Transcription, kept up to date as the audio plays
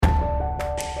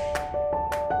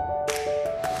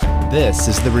This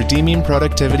is the Redeeming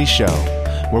Productivity Show,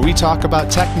 where we talk about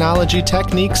technology,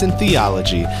 techniques, and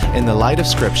theology in the light of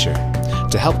Scripture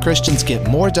to help Christians get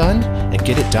more done and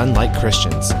get it done like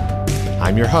Christians.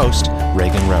 I'm your host,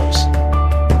 Reagan Rose.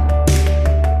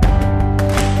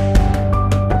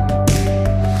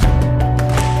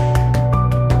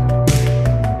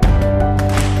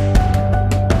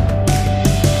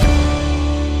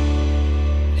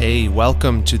 Hey,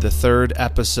 welcome to the third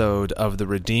episode of the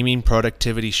Redeeming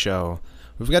Productivity Show.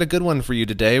 We've got a good one for you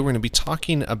today. We're going to be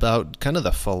talking about kind of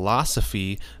the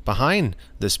philosophy behind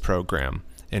this program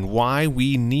and why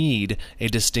we need a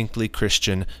distinctly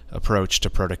Christian approach to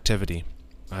productivity.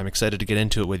 I'm excited to get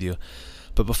into it with you.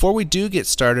 But before we do get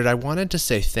started, I wanted to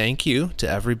say thank you to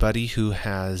everybody who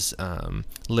has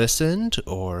listened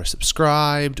or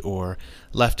subscribed or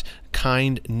left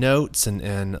kind notes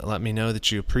and let me know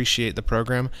that you appreciate the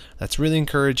program. That's really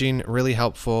encouraging, really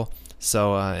helpful.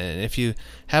 So if you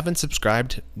haven't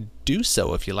subscribed, do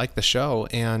so if you like the show.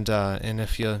 And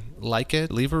if you like it,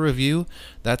 leave a review.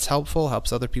 That's helpful,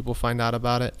 helps other people find out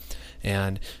about it.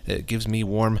 And it gives me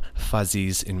warm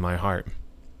fuzzies in my heart.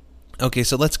 Okay,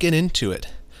 so let's get into it.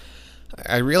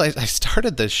 I realized I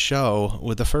started this show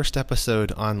with the first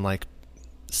episode on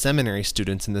seminary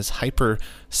students in this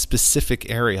hyper-specific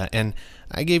area, and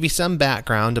I gave you some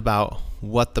background about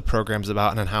what the program's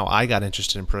about and how I got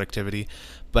interested in productivity,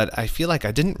 but I feel like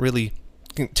I didn't really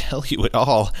tell you at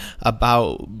all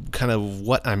about kind of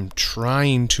what I'm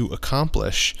trying to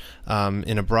accomplish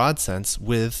in a broad sense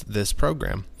with this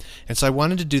program. And so I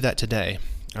wanted to do that today.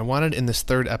 I wanted in this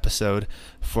third episode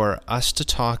for us to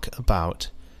talk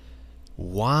about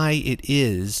why it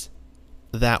is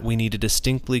that we need a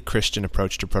distinctly Christian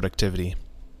approach to productivity.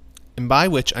 And by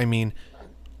which I mean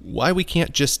why we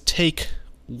can't just take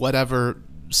whatever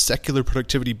secular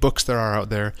productivity books there are out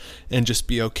there and just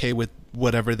be okay with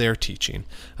whatever they're teaching.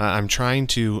 I'm trying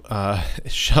to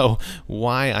show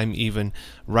why I'm even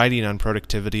writing on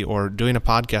productivity or doing a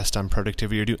podcast on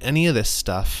productivity or do any of this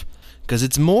stuff. Because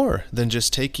it's more than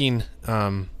just taking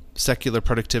secular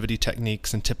productivity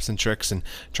techniques and tips and tricks and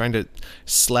trying to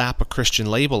slap a Christian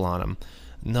label on them.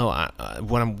 No,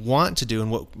 what I want to do and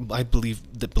what I believe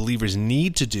that believers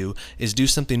need to do is do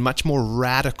something much more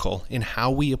radical in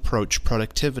how we approach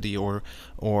productivity or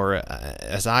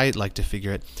as I like to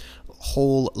figure it,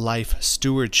 whole life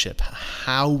stewardship,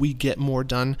 how we get more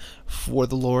done for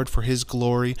the Lord, for His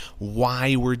glory,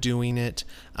 why we're doing it,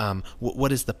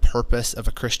 what is the purpose of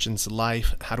a Christian's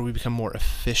life, how do we become more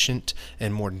efficient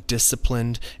and more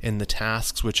disciplined in the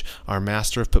tasks which our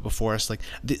Master have put before us.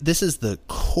 This is the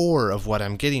core of what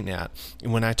I'm getting at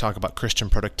when I talk about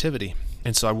Christian productivity.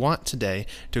 And so I want today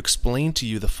to explain to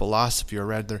you the philosophy, or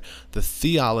rather the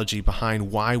theology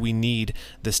behind why we need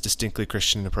this distinctly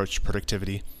Christian approach to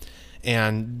productivity,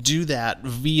 and do that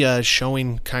via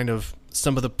showing kind of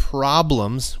some of the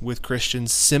problems with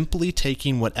Christians simply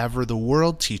taking whatever the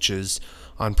world teaches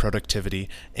on productivity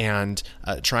and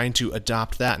trying to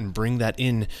adopt that and bring that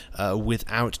in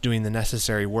without doing the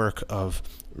necessary work of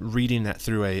reading that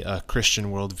through a Christian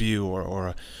worldview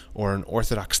or an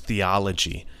Orthodox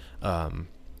theology.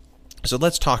 So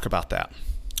let's talk about that.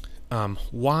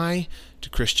 Why do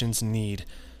Christians need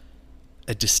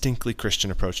a distinctly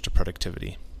Christian approach to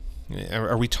productivity?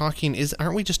 Aren't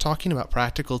we just talking about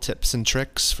practical tips and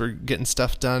tricks for getting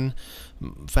stuff done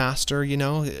faster,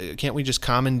 Can't we just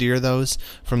commandeer those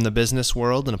from the business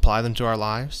world and apply them to our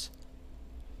lives?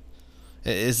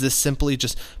 Is this simply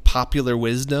just popular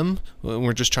wisdom?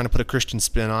 We're just trying to put a Christian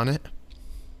spin on it?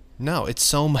 No, it's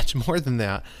so much more than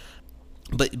that.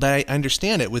 But I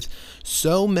understand it with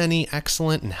so many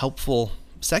excellent and helpful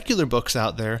secular books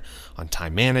out there on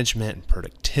time management and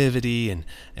productivity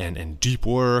and deep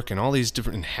work and all these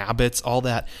different habits, all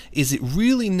that. Is it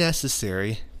really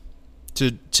necessary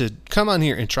to come on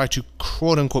here and try to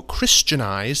quote unquote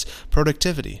Christianize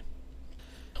productivity?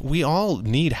 We all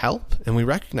need help, and we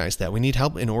recognize that. We need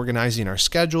help in organizing our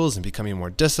schedules and becoming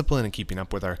more disciplined and keeping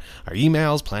up with our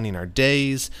emails, planning our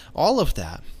days, all of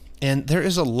that. And there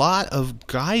is a lot of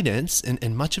guidance,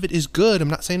 and much of it is good. I'm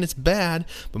not saying it's bad,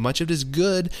 but much of it is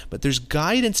good. But there's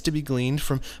guidance to be gleaned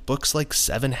from books like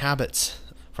 7 Habits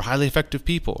for Highly Effective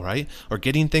People, right? Or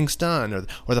Getting Things Done,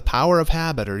 or The Power of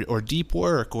Habit, or Deep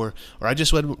Work, or I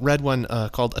just read one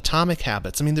called Atomic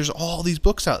Habits. I mean, there's all these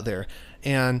books out there.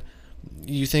 And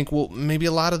you think, well, maybe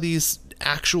a lot of these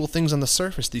actual things on the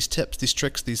surface, these tips, these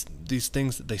tricks, these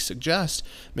things that they suggest,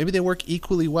 maybe they work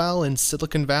equally well in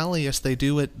Silicon Valley as they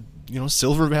do at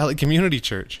Silver Valley Community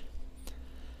Church.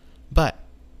 But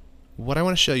what I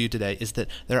want to show you today is that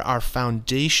there are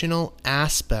foundational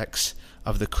aspects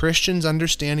of the Christian's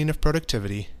understanding of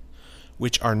productivity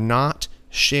which are not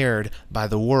shared by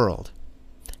the world.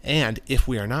 And if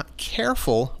we are not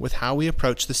careful with how we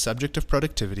approach the subject of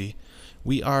productivity,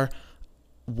 we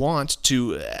want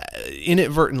to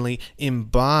inadvertently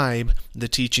imbibe the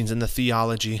teachings and the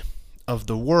theology of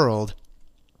the world,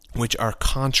 which are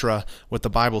contra what the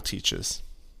Bible teaches.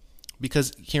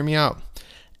 Because, hear me out,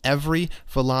 every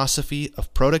philosophy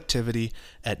of productivity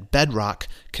at bedrock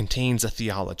contains a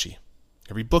theology.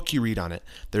 Every book you read on it,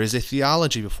 there is a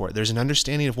theology before it. There's an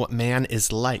understanding of what man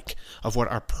is like, of what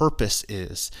our purpose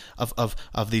is, of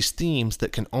these themes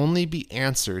that can only be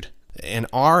answered and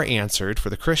are answered for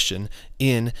the Christian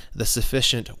in the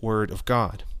sufficient Word of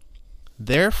God.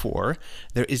 Therefore,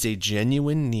 there is a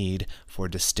genuine need for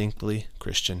distinctly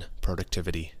Christian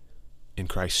productivity in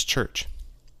Christ's church.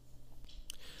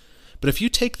 But if you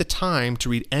take the time to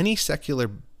read any secular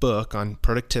book on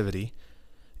productivity,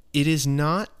 it is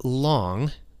not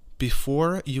long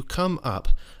before you come up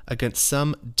against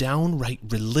some downright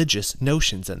religious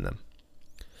notions in them.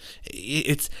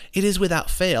 It is without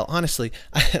fail, honestly.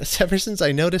 Ever since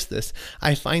I noticed this,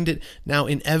 I find it now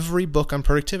in every book on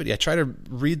productivity. I try to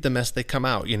read them as they come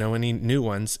out, any new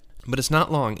ones. But it's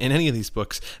not long in any of these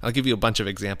books. I'll give you a bunch of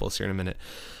examples here in a minute,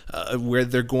 where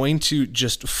they're going to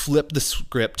just flip the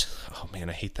script. Oh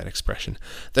man, I hate that expression.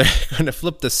 They're going to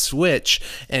flip the switch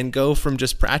and go from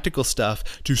just practical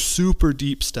stuff to super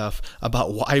deep stuff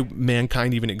about why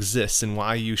mankind even exists and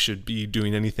why you should be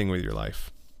doing anything with your life.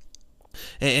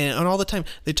 And all the time,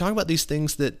 they talk about these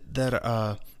things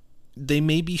that they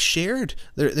may be shared.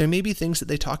 There may be things that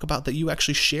they talk about that you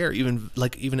actually share, even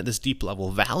at this deep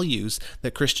level, values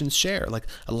that Christians share. Like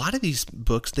a lot of these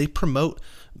books, they promote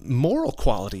moral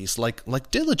qualities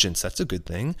like diligence. That's a good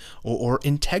thing, or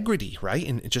integrity, right?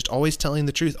 And just always telling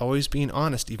the truth, always being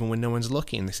honest, even when no one's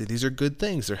looking. They say these are good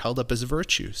things. They're held up as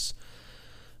virtues.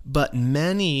 But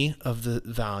many of the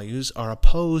values are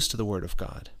opposed to the Word of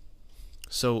God.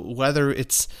 So whether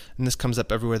it's, and this comes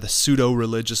up everywhere, the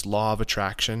pseudo-religious law of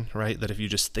attraction, right? That if you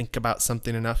just think about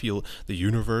something enough, the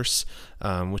universe,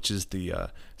 which is the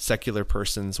secular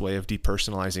person's way of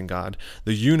depersonalizing God,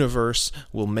 the universe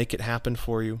will make it happen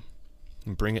for you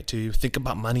and bring it to you. Think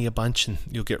about money a bunch and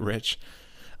you'll get rich.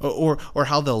 Or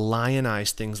how they'll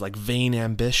lionize things like vain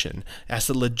ambition as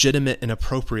a legitimate and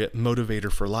appropriate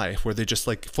motivator for life, where they just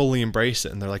fully embrace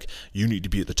it and they're like, you need to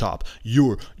be at the top.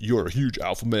 You're a huge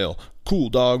alpha male. Cool,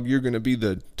 dog. You're going to be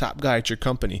the top guy at your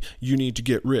company. You need to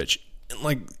get rich.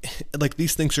 Like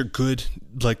these things are good,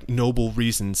 noble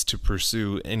reasons to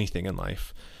pursue anything in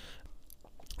life.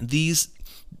 These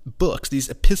books, these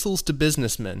epistles to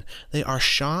businessmen, they are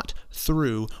shot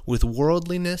through with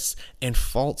worldliness and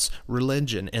false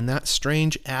religion, and that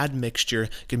strange admixture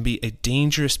can be a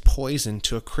dangerous poison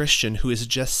to a Christian who is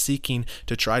just seeking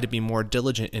to try to be more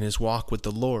diligent in his walk with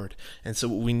the Lord. And so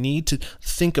what we need to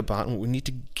think about and what we need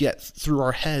to get through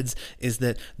our heads is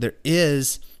that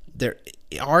there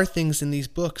are things in these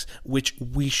books which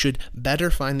we should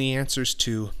better find the answers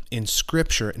to in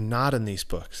Scripture, not in these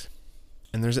books.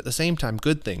 And there's at the same time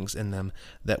good things in them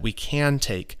that we can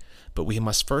take, but we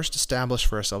must first establish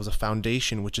for ourselves a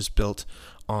foundation which is built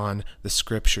on the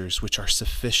Scriptures, which are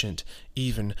sufficient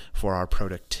even for our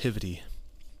productivity.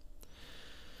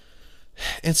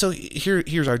 And so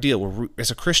here's our deal.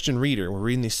 As a Christian reader, we're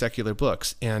reading these secular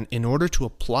books, and in order to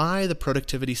apply the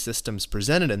productivity systems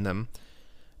presented in them,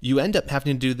 you end up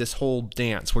having to do this whole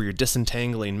dance where you're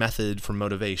disentangling method from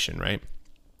motivation, right?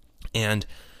 And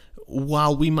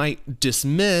while we might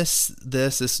dismiss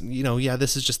this as,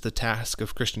 this is just the task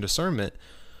of Christian discernment,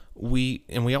 we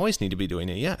always need to be doing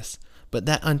it, yes. But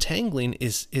that untangling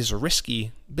is a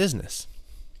risky business.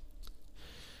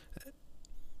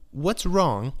 What's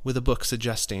wrong with a book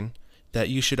suggesting that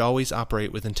you should always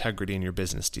operate with integrity in your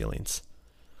business dealings?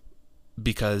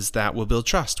 Because that will build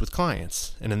trust with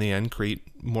clients and in the end create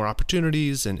more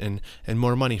opportunities and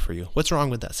more money for you. What's wrong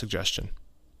with that suggestion?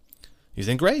 You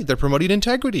think, great, they're promoting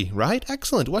integrity, right?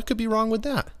 Excellent. What could be wrong with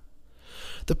that?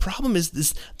 The problem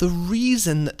is the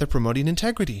reason that they're promoting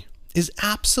integrity is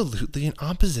absolutely in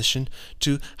opposition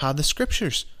to how the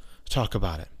Scriptures talk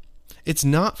about it. It's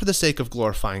not for the sake of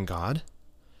glorifying God,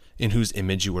 in whose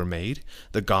image you were made,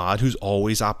 the God who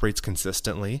always operates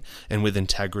consistently and with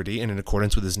integrity and in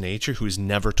accordance with his nature, who has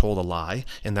never told a lie,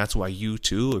 and that's why you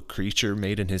too, a creature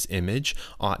made in his image,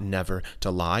 ought never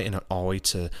to lie and ought always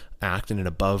to act in an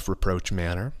above reproach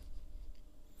manner.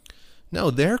 No,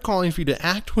 they're calling for you to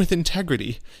act with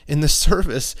integrity in the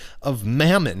service of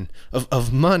mammon,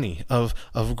 of money, of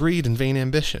greed and vain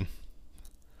ambition.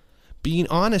 Being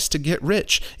honest to get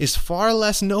rich is far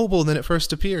less noble than it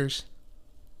first appears.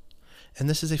 And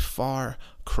this is a far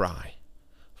cry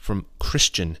from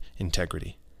Christian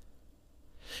integrity.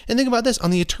 And think about this,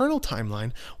 on the eternal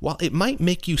timeline, while it might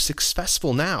make you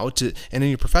successful now and in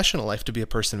your professional life to be a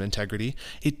person of integrity,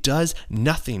 it does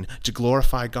nothing to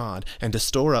glorify God and to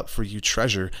store up for you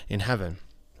treasure in heaven.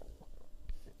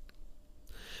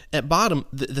 At bottom,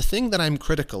 the thing that I'm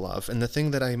critical of and the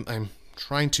thing that I'm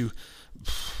trying to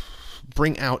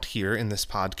bring out here in this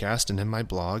podcast and in my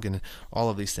blog and all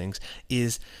of these things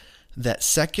is that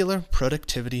secular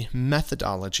productivity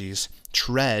methodologies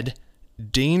tread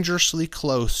dangerously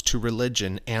close to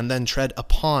religion and then tread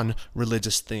upon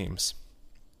religious themes.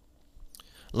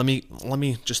 Let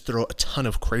me just throw a ton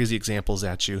of crazy examples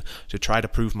at you to try to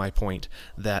prove my point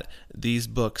that these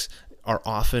books are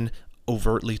often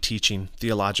overtly teaching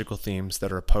theological themes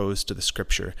that are opposed to the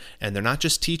scripture. And they're not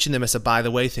just teaching them as a by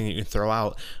the way thing that you can throw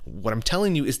out. What I'm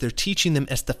telling you is they're teaching them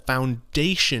as the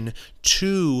foundation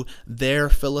to their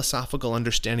philosophical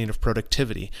understanding of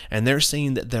productivity. And they're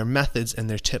saying that their methods and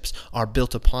their tips are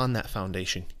built upon that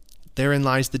foundation. Therein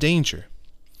lies the danger.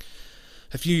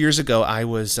 A few years ago, I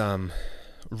was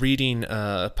reading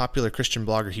a popular Christian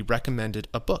blogger. He recommended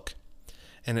a book.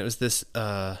 And it was this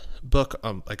book,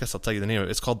 I guess I'll tell you the name of it.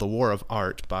 It's called The War of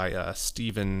Art by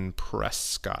Stephen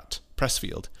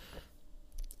Pressfield.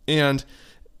 And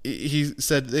he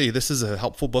said, hey, this is a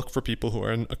helpful book for people who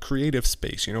are in a creative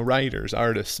space, writers,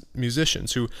 artists,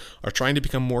 musicians who are trying to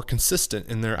become more consistent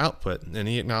in their output. And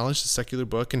he acknowledged the secular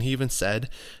book, and he even said,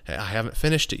 hey, I haven't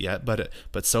finished it yet, but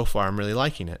so far I'm really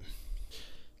liking it.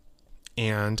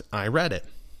 And I read it.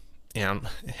 And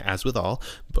as with all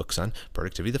books on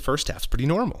productivity, the first half's pretty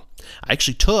normal. I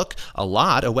actually took a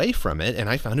lot away from it, and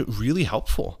I found it really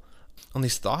helpful on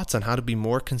these thoughts on how to be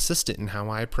more consistent in how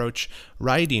I approach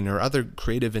writing or other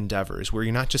creative endeavors, where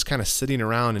you're not just kind of sitting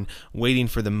around and waiting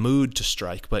for the mood to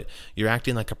strike, but you're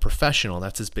acting like a professional.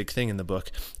 That's his big thing in the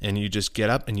book. And you just get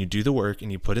up and you do the work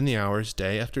and you put in the hours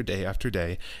day after day after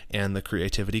day, and the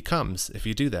creativity comes if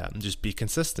you do that. And just be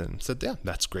consistent. So yeah,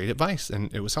 that's great advice.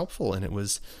 And it was helpful, and it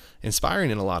was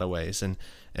inspiring in a lot of ways and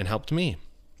helped me.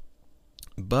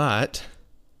 But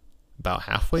about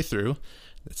halfway through,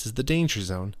 this is the danger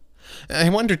zone. I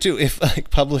wonder too if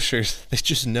publishers, they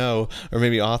just know, or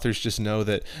maybe authors just know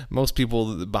that most people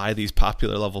that buy these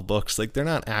popular level books, they're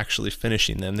not actually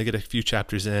finishing them. They get a few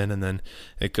chapters in and then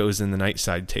it goes in the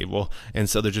nightside table. And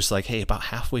so they're just like, hey, about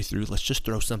halfway through, let's just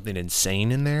throw something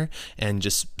insane in there and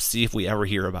just see if we ever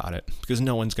hear about it, because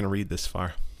no one's going to read this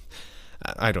far.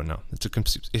 I don't know.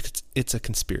 It's a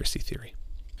conspiracy theory.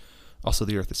 Also,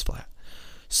 the earth is flat.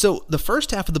 So the first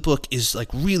half of the book is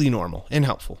really normal and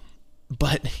helpful.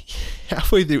 But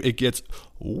halfway through, it gets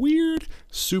weird,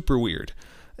 super weird.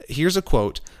 Here's a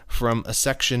quote from a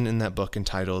section in that book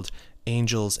entitled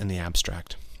Angels in the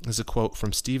Abstract. This is a quote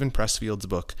from Stephen Pressfield's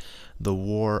book, The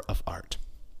War of Art.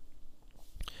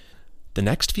 The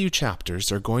next few chapters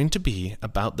are going to be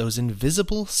about those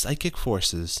invisible psychic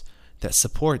forces that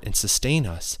support and sustain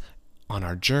us on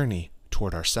our journey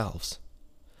toward ourselves.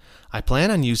 I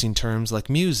plan on using terms like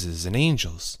muses and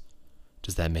angels.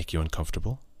 Does that make you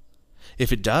uncomfortable?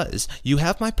 If it does, you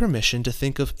have my permission to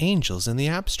think of angels in the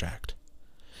abstract.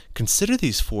 Consider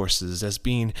these forces as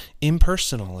being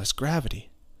impersonal as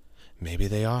gravity. Maybe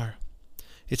they are.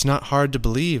 It's not hard to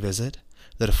believe, is it,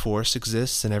 that a force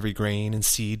exists in every grain and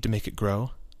seed to make it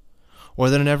grow?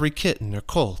 Or that in every kitten or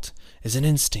colt is an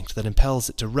instinct that impels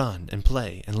it to run and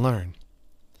play and learn?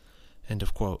 End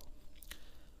of quote.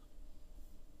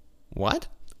 What?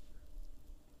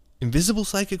 Invisible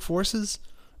psychic forces?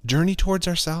 Journey towards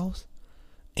ourselves?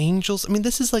 Angels?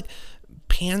 This is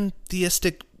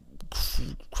pantheistic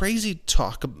crazy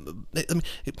talk.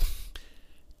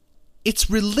 It's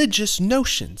religious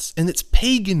notions, and it's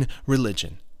pagan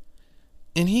religion.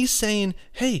 And he's saying,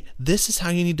 hey, this is how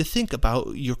you need to think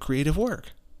about your creative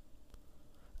work.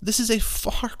 This is a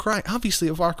far cry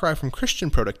from Christian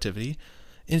productivity,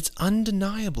 and it's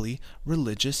undeniably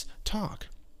religious talk.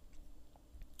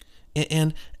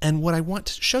 And what I want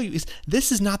to show you is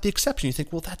this is not the exception. You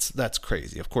think, well, that's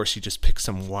crazy. Of course, he just picked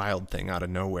some wild thing out of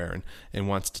nowhere and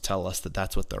wants to tell us that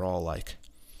that's what they're all like.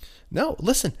 No,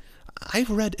 listen, I've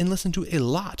read and listened to a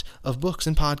lot of books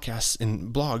and podcasts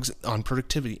and blogs on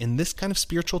productivity, and this kind of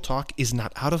spiritual talk is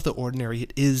not out of the ordinary.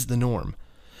 It is the norm.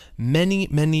 Many,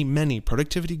 many, many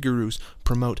productivity gurus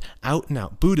promote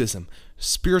out-and-out Buddhism,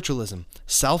 spiritualism,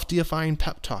 self-deifying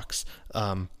pep talks,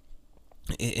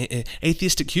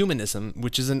 atheistic humanism,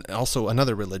 which is also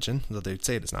another religion, though they'd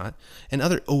say it is not, and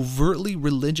other overtly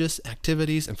religious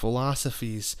activities and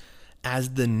philosophies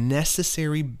as the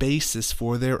necessary basis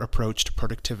for their approach to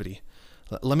productivity.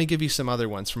 Let me give you some other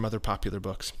ones from other popular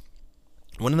books.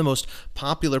 One of the most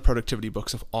popular productivity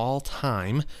books of all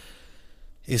time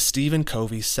is Stephen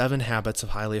Covey's 7 Habits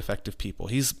of Highly Effective People.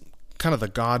 He's kind of the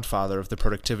godfather of the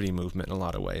productivity movement in a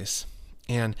lot of ways.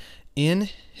 And in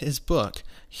his book,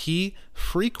 he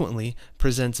frequently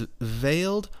presents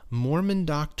veiled Mormon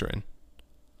doctrine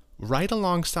right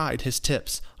alongside his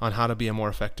tips on how to be a more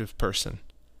effective person.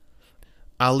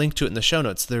 I'll link to it in the show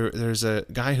notes. There's a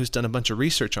guy who's done a bunch of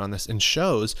research on this and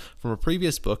shows from a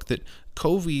previous book that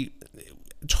Covey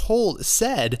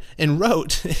said and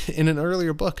wrote in an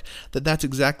earlier book that that's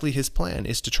exactly his plan,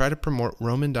 is to try to promote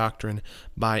Roman doctrine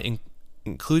by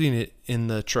including it in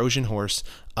the Trojan horse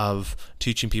of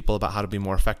teaching people about how to be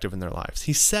more effective in their lives.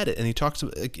 He said it, and he talks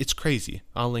about it's crazy.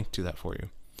 I'll link to that for you.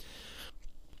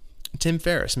 Tim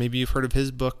Ferriss, maybe you've heard of his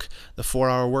book, The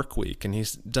 4-Hour Workweek, and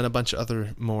he's done a bunch of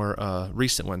other more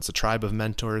recent ones, The Tribe of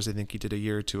Mentors, I think he did a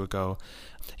year or two ago.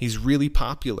 He's really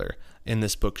popular in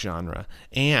this book genre,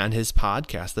 and his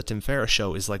podcast, The Tim Ferriss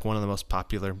Show, is like one of the most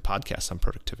popular podcasts on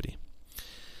productivity.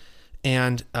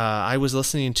 And I was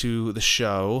listening to the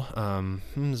show,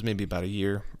 it was maybe about a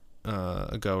year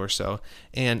ago or so,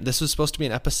 and this was supposed to be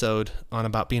an episode on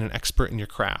about being an expert in your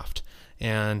craft.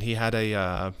 And he had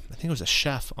I think it was a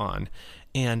chef on,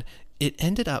 and it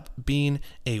ended up being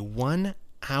a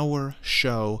 1-hour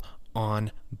show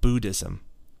on Buddhism.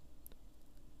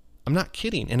 I'm not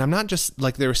kidding. And I'm not just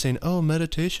like they were saying, oh,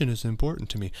 meditation is important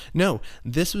to me. No,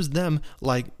 this was them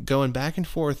like going back and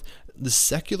forth. The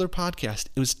secular podcast,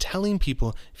 it was telling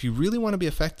people, if you really want to be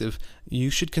effective, you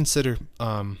should consider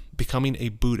becoming a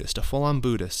Buddhist, a full-on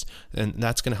Buddhist, and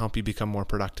that's going to help you become more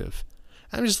productive.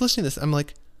 I'm just listening to this. I'm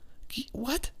like,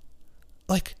 what?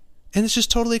 Like, and it's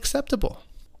just totally acceptable.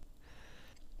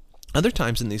 Other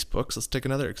times in these books, let's take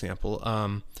another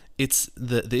example. It's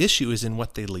the issue is in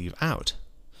what they leave out.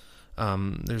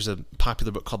 There's a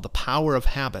popular book called The Power of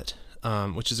Habit,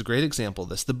 which is a great example of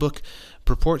this. The book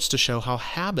purports to show how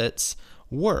habits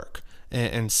work.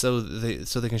 And so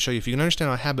they can show you, if you can understand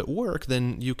how a habit work,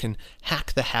 then you can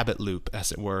hack the habit loop,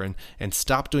 as it were, and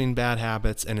stop doing bad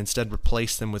habits and instead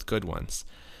replace them with good ones.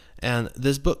 And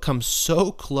this book comes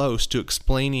so close to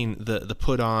explaining the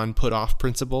put on, put off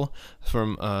principle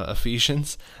from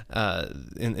Ephesians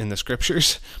in the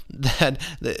scriptures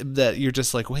that you're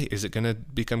just like, wait, is it going to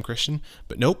become Christian?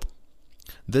 But nope.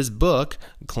 This book,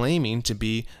 claiming to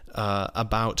be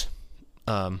about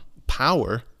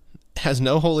power, has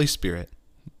no Holy Spirit,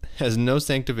 has no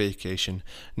sanctification,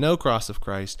 no cross of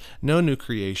Christ, no new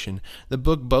creation. The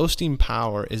book boasting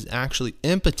power is actually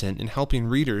impotent in helping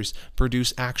readers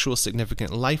produce actual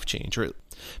significant life change.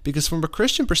 Because from a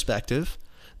Christian perspective,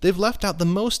 they've left out the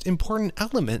most important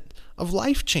element of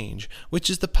life change, which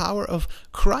is the power of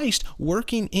Christ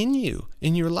working in you,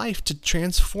 in your life, to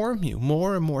transform you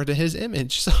more and more to his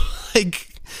image. So,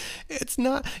 it's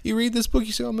not, you read this book,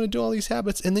 you say, I'm going to do all these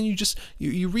habits, and then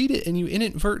you read it and you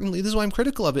inadvertently, this is why I'm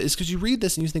critical of it, is because you read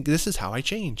this and you think, this is how I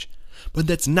change. But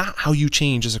that's not how you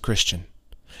change as a Christian.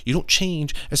 You don't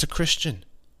change as a Christian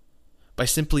by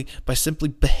simply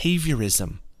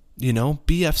behaviorism.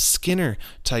 B.F. Skinner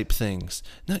type things.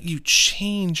 No, you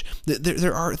change.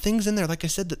 There are things in there, like I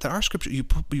said, that there are scripture. You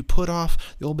put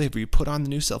off the old behavior, you put on the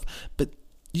new self. But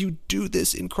you do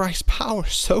this in Christ's power,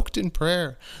 soaked in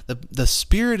prayer. The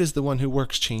Spirit is the one who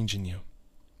works change in you.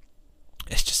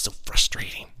 It's just so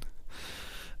frustrating.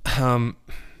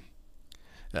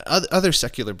 Other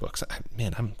secular books,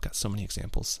 man, I've got so many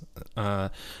examples.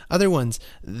 Other ones,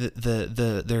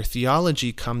 their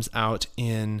theology comes out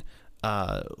in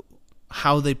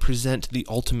how they present the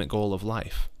ultimate goal of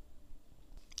life.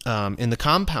 In The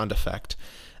Compound Effect,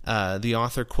 the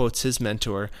author quotes his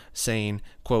mentor saying,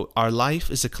 quote, "Our life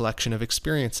is a collection of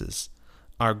experiences.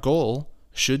 Our goal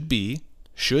should be,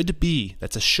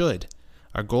 that's a should.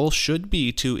 Our goal should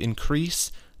be to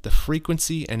increase the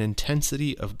frequency and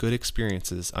intensity of good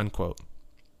experiences," unquote.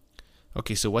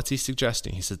 Okay, so what's he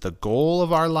suggesting? He says the goal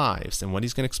of our lives, and what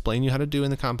he's going to explain you how to do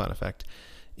in The Compound Effect,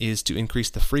 is to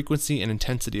increase the frequency and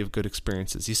intensity of good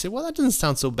experiences. You say, well, that doesn't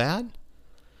sound so bad.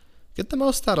 Get the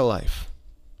most out of life.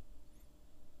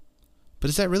 But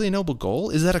is that really a noble goal?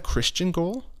 Is that a Christian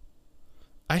goal?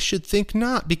 I should think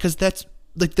not, because that's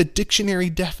like the dictionary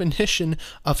definition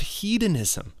of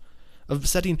hedonism, of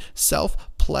setting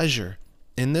self-pleasure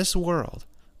in this world,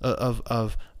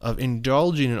 of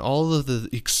indulging in all of the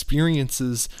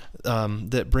experiences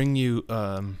that bring you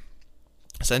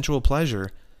sensual pleasure,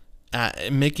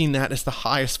 making that as the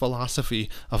highest philosophy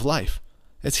of life.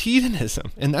 It's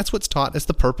hedonism, and that's what's taught as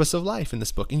the purpose of life in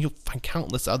this book. And you'll find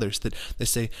countless others that they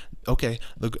say, okay,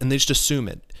 and they just assume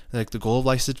it. Like the goal of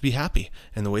life is to be happy,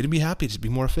 and the way to be happy is to be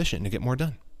more efficient and to get more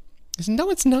done.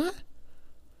 No, it's not.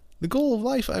 The goal of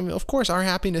life, I mean, of course, our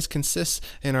happiness consists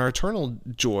in our eternal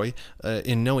joy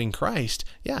in knowing Christ.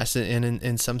 Yes, and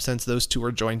in some sense, those two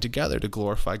are joined together to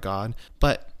glorify God.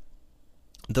 But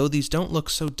though these don't look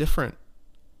so different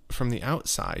from the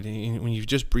outside, and when you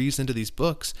just breeze into these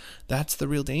books, that's the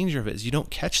real danger of it, is you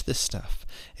don't catch this stuff.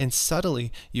 And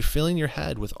subtly, you fill in your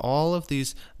head with all of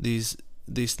these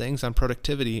things on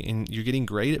productivity, and you're getting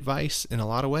great advice in a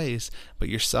lot of ways, but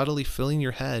you're subtly filling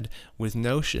your head with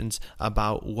notions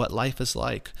about what life is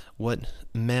like, what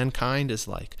mankind is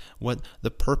like, what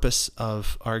the purpose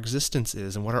of our existence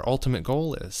is, and what our ultimate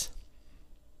goal is.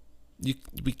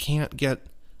 We can't get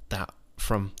that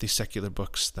from these secular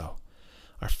books, though.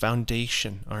 Our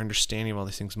foundation, our understanding of all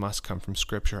these things must come from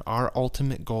Scripture. Our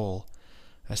ultimate goal,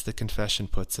 as the Confession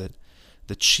puts it,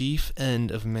 the chief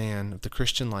end of man, of the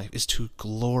Christian life, is to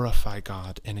glorify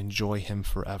God and enjoy Him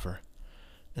forever.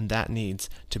 And that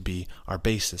needs to be our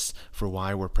basis for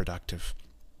why we're productive.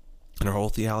 And our whole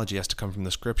theology has to come from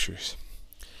the Scriptures.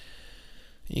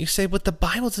 You say, but the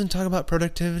Bible doesn't talk about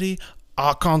productivity.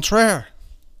 Au contraire.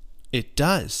 It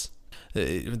does.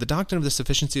 The doctrine of the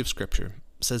sufficiency of Scripture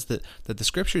says that the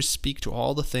Scriptures speak to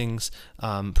all the things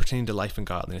pertaining to life and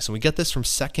godliness. And we get this from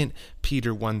 2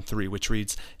 Peter 1:3, which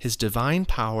reads, His divine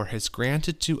power has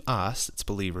granted to us, its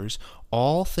believers,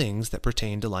 all things that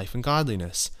pertain to life and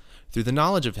godliness, through the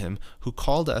knowledge of Him who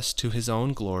called us to His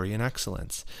own glory and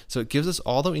excellence. So it gives us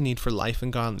all that we need for life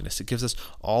and godliness. It gives us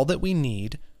all that we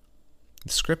need,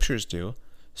 the Scriptures do,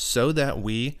 so that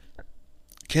we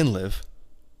can live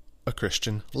a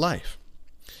Christian life.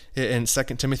 In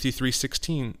 2 Timothy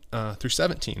 3:16 through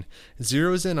 17, it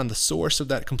zeroes in on the source of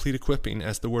that complete equipping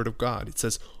as the Word of God. It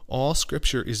says, all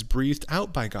Scripture is breathed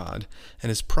out by God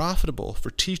and is profitable for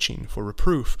teaching, for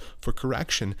reproof, for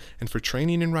correction, and for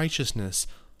training in righteousness,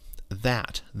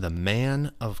 that the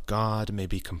man of God may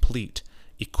be complete,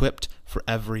 equipped for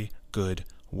every good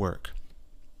work.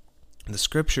 The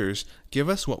Scriptures give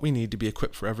us what we need to be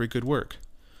equipped for every good work.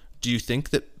 Do you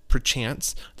think that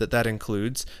perchance that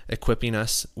includes equipping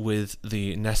us with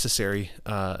the necessary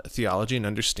theology and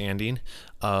understanding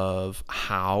of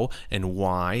how and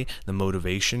why, the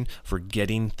motivation for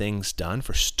getting things done,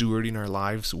 for stewarding our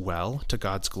lives well to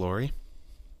God's glory?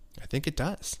 I think it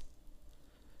does.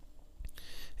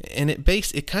 And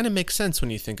it kind of makes sense when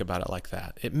you think about it like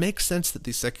that. It makes sense that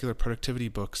these secular productivity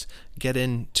books get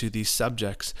into these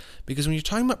subjects, because when you're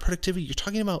talking about productivity,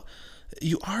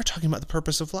 you are talking about the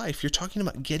purpose of life. You're talking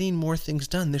about getting more things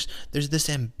done. There's this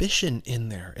ambition in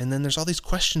there, and then there's all these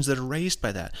questions that are raised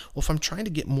by that. Well, if I'm trying to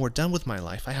get more done with my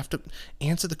life, I have to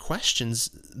answer the questions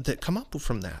that come up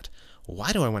from that.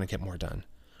 Why do I want to get more done?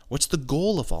 What's the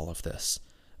goal of all of this?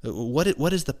 What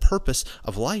is the purpose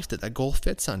of life that goal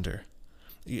fits under?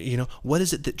 What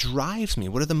is it that drives me?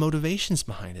 What are the motivations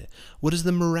behind it? What is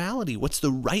the morality? What's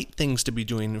the right things to be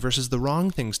doing versus the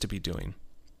wrong things to be doing?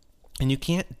 And you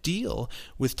can't deal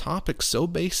with topics so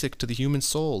basic to the human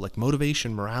soul like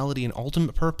motivation, morality, and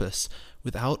ultimate purpose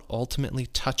without ultimately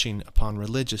touching upon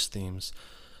religious themes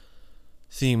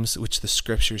which the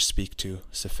Scriptures speak to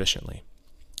sufficiently.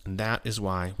 And that is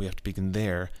why we have to begin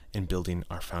there in building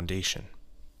our foundation.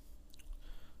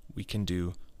 We can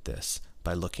do this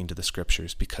by looking to the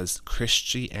Scriptures, because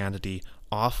Christianity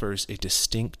offers a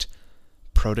distinct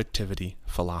productivity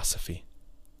philosophy.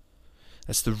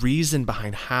 That's the reason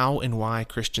behind how and why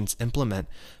Christians implement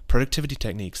productivity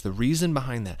techniques. The reason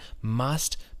behind that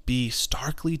must be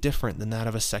starkly different than that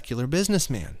of a secular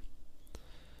businessman.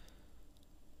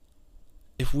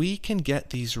 If we can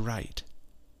get these right,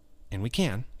 and we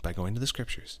can by going to the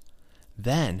Scriptures,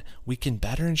 then we can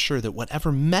better ensure that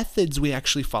whatever methods we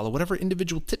actually follow, whatever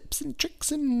individual tips and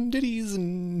tricks and ditties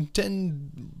and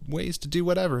 10 ways to do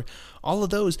whatever, all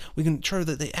of those, we can ensure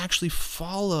that they actually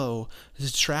follow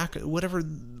to track whatever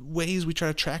ways we try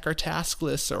to track our task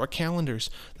lists or our calendars,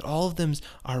 that all of them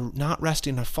are not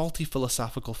resting on a faulty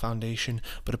philosophical foundation,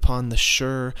 but upon the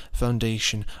sure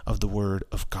foundation of the Word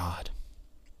of God.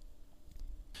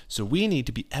 So we need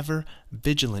to be ever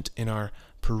vigilant in our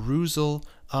perusal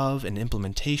of and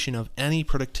implementation of any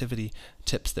productivity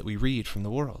tips that we read from the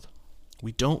world.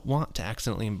 We don't want to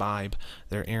accidentally imbibe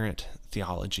their errant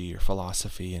theology or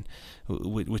philosophy, and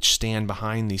which stand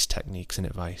behind these techniques and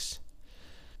advice.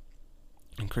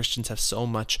 And Christians have so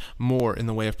much more in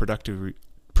the way of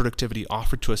productivity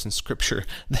offered to us in Scripture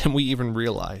than we even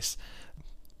realize.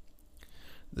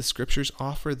 The Scriptures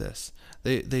offer this.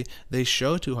 They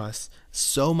show to us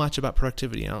so much about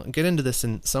productivity. And I'll get into this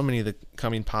in so many of the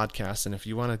coming podcasts, and if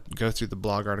you want to go through the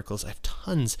blog articles, I have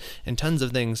tons and tons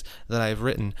of things that I've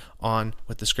written on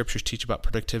what the Scriptures teach about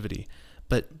productivity.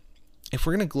 But If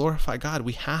we're going to glorify God,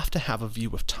 we have to have a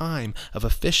view of time, of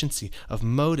efficiency, of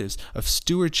motives, of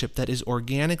stewardship that is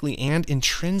organically and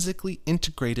intrinsically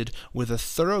integrated with a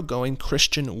thoroughgoing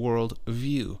Christian world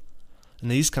view. And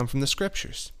these come from the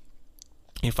Scriptures.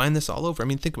 You find this all over. I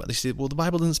mean, think about this. You say, well, the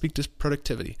Bible doesn't speak to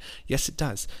productivity. Yes, it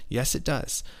does. Yes, it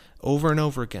does. Over and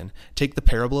over again. Take the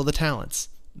parable of the talents.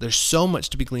 There's so much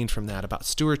to be gleaned from that about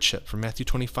stewardship from Matthew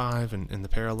 25 and the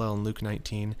parallel in Luke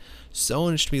 19. So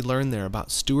much to be learned there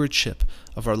about stewardship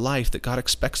of our life, that God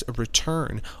expects a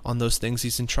return on those things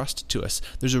he's entrusted to us.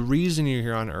 There's a reason you're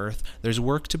here on earth. There's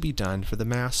work to be done for the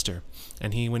master.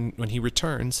 And he, when he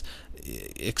returns,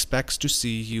 expects to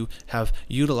see you have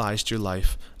utilized your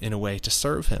life in a way to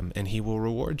serve him, and he will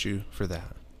reward you for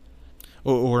that.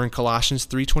 Or in Colossians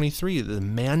 3:23, the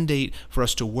mandate for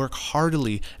us to work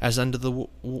heartily as under the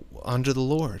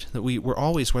Lord. That we're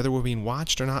always, whether we're being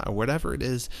watched or not, or whatever it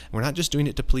is, we're not just doing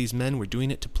it to please men, we're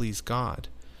doing it to please God.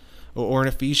 Or in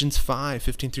Ephesians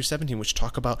 5:15-17, which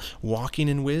talk about walking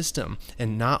in wisdom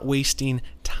and not wasting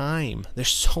time. There's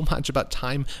so much about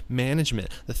time management.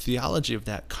 The theology of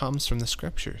that comes from the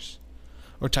Scriptures.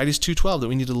 Or Titus 2:12, that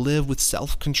we need to live with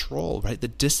self-control, right? The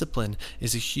discipline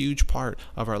is a huge part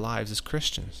of our lives as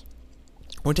Christians.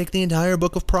 Or take the entire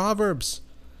book of Proverbs.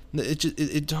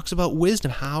 It talks about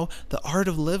wisdom, how the art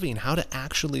of living, how to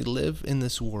actually live in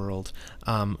this world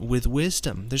with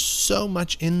wisdom. There's so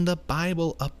much in the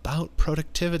Bible about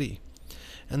productivity.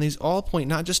 And these all point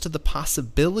not just to the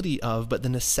possibility of, but the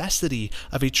necessity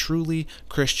of a truly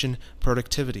Christian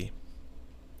productivity.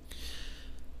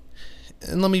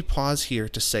 And let me pause here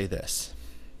to say this.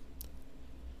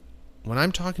 When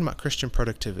I'm talking about Christian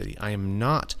productivity, I am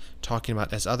not talking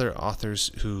about, as other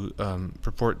authors who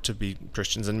purport to be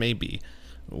Christians and may be,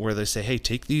 where they say, hey,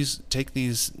 take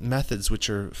these methods which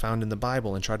are found in the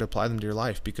Bible and try to apply them to your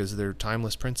life because they're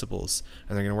timeless principles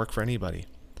and they're going to work for anybody.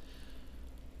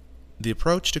 The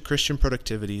approach to Christian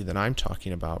productivity that I'm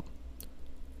talking about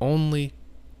only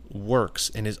works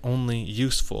and is only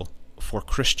useful for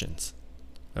Christians.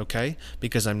 Okay?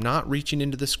 Because I'm not reaching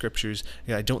into the Scriptures.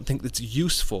 I don't think that's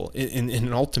useful in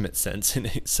an ultimate sense, in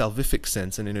a salvific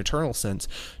sense, in an eternal sense,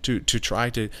 to try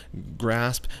to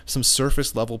grasp some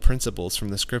surface level principles from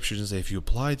the Scriptures and say, if you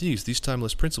apply these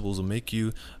timeless principles will make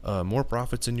you more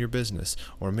profits in your business,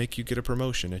 or make you get a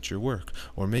promotion at your work,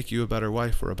 or make you a better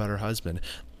wife or a better husband.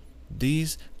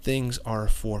 These things are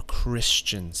for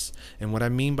Christians. And what I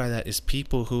mean by that is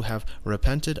people who have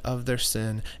repented of their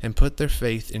sin and put their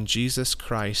faith in Jesus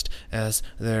Christ as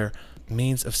their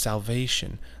means of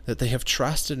salvation, that they have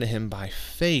trusted in him by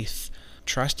faith,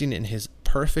 trusting in his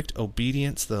perfect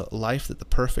obedience, the life that the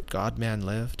perfect God-man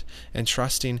lived, and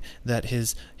trusting that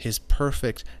his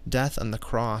perfect death on the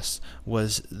cross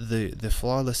was the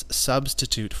flawless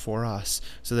substitute for us,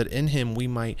 so that in him we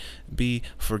might be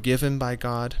forgiven by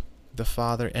God the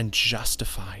Father and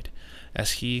justified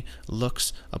as he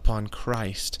looks upon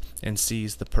Christ and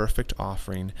sees the perfect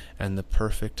offering and the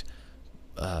perfect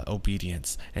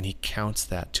obedience, and he counts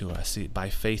that to us. By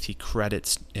faith he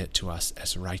credits it to us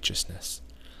as righteousness.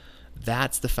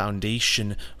 That's the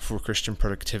foundation for Christian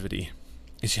productivity,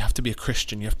 is you have to be a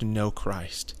Christian, you have to know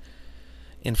Christ.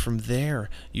 And from there,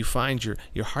 you find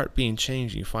your heart being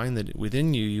changed. You find that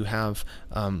within you, you have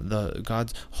the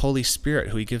God's Holy Spirit,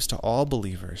 who he gives to all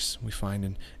believers. We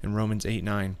find in Romans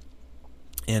 8:9.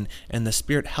 And the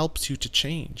Spirit helps you to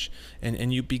change.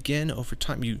 And you begin over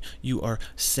time. You are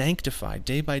sanctified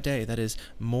day by day. That is,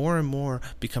 more and more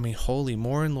becoming holy,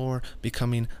 more and more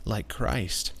becoming like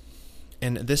Christ.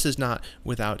 And this is not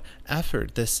without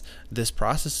effort. This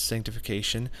process of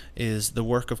sanctification is the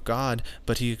work of God,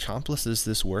 but he accomplishes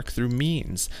this work through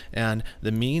means. And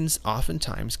the means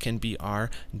oftentimes can be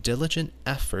our diligent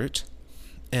effort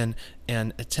and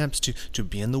attempts to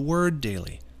be in the Word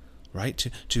daily, right?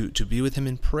 To be with him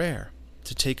in prayer,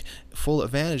 to take full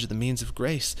advantage of the means of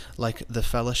grace, like the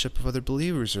fellowship of other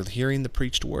believers or hearing the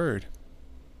preached word.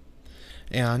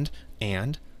 And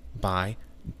by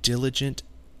diligent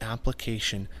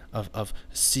application of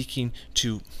seeking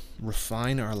to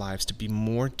refine our lives, to be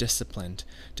more disciplined,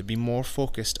 to be more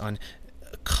focused on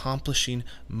accomplishing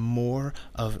more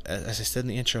of, as I said in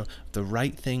the intro, the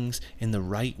right things in the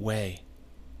right way.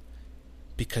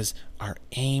 Because our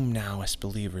aim now as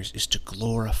believers is to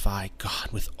glorify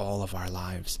God with all of our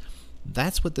lives.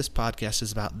 That's what this podcast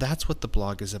is about. That's what the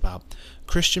blog is about.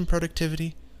 Christian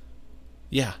productivity?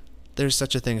 Yeah, there's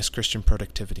such a thing as Christian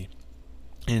productivity.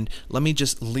 And let me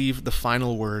just leave the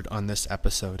final word on this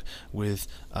episode with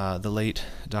the late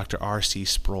Dr. R.C.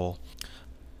 Sproul.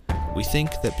 We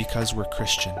think that because we're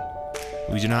Christian,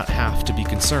 we do not have to be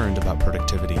concerned about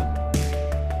productivity.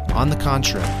 On the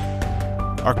contrary,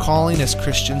 Our calling as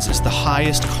Christians is the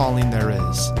highest calling there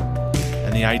is.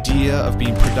 And the idea of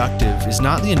being productive is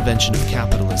not the invention of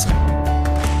capitalism.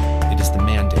 It is the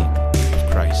mandate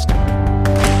of Christ.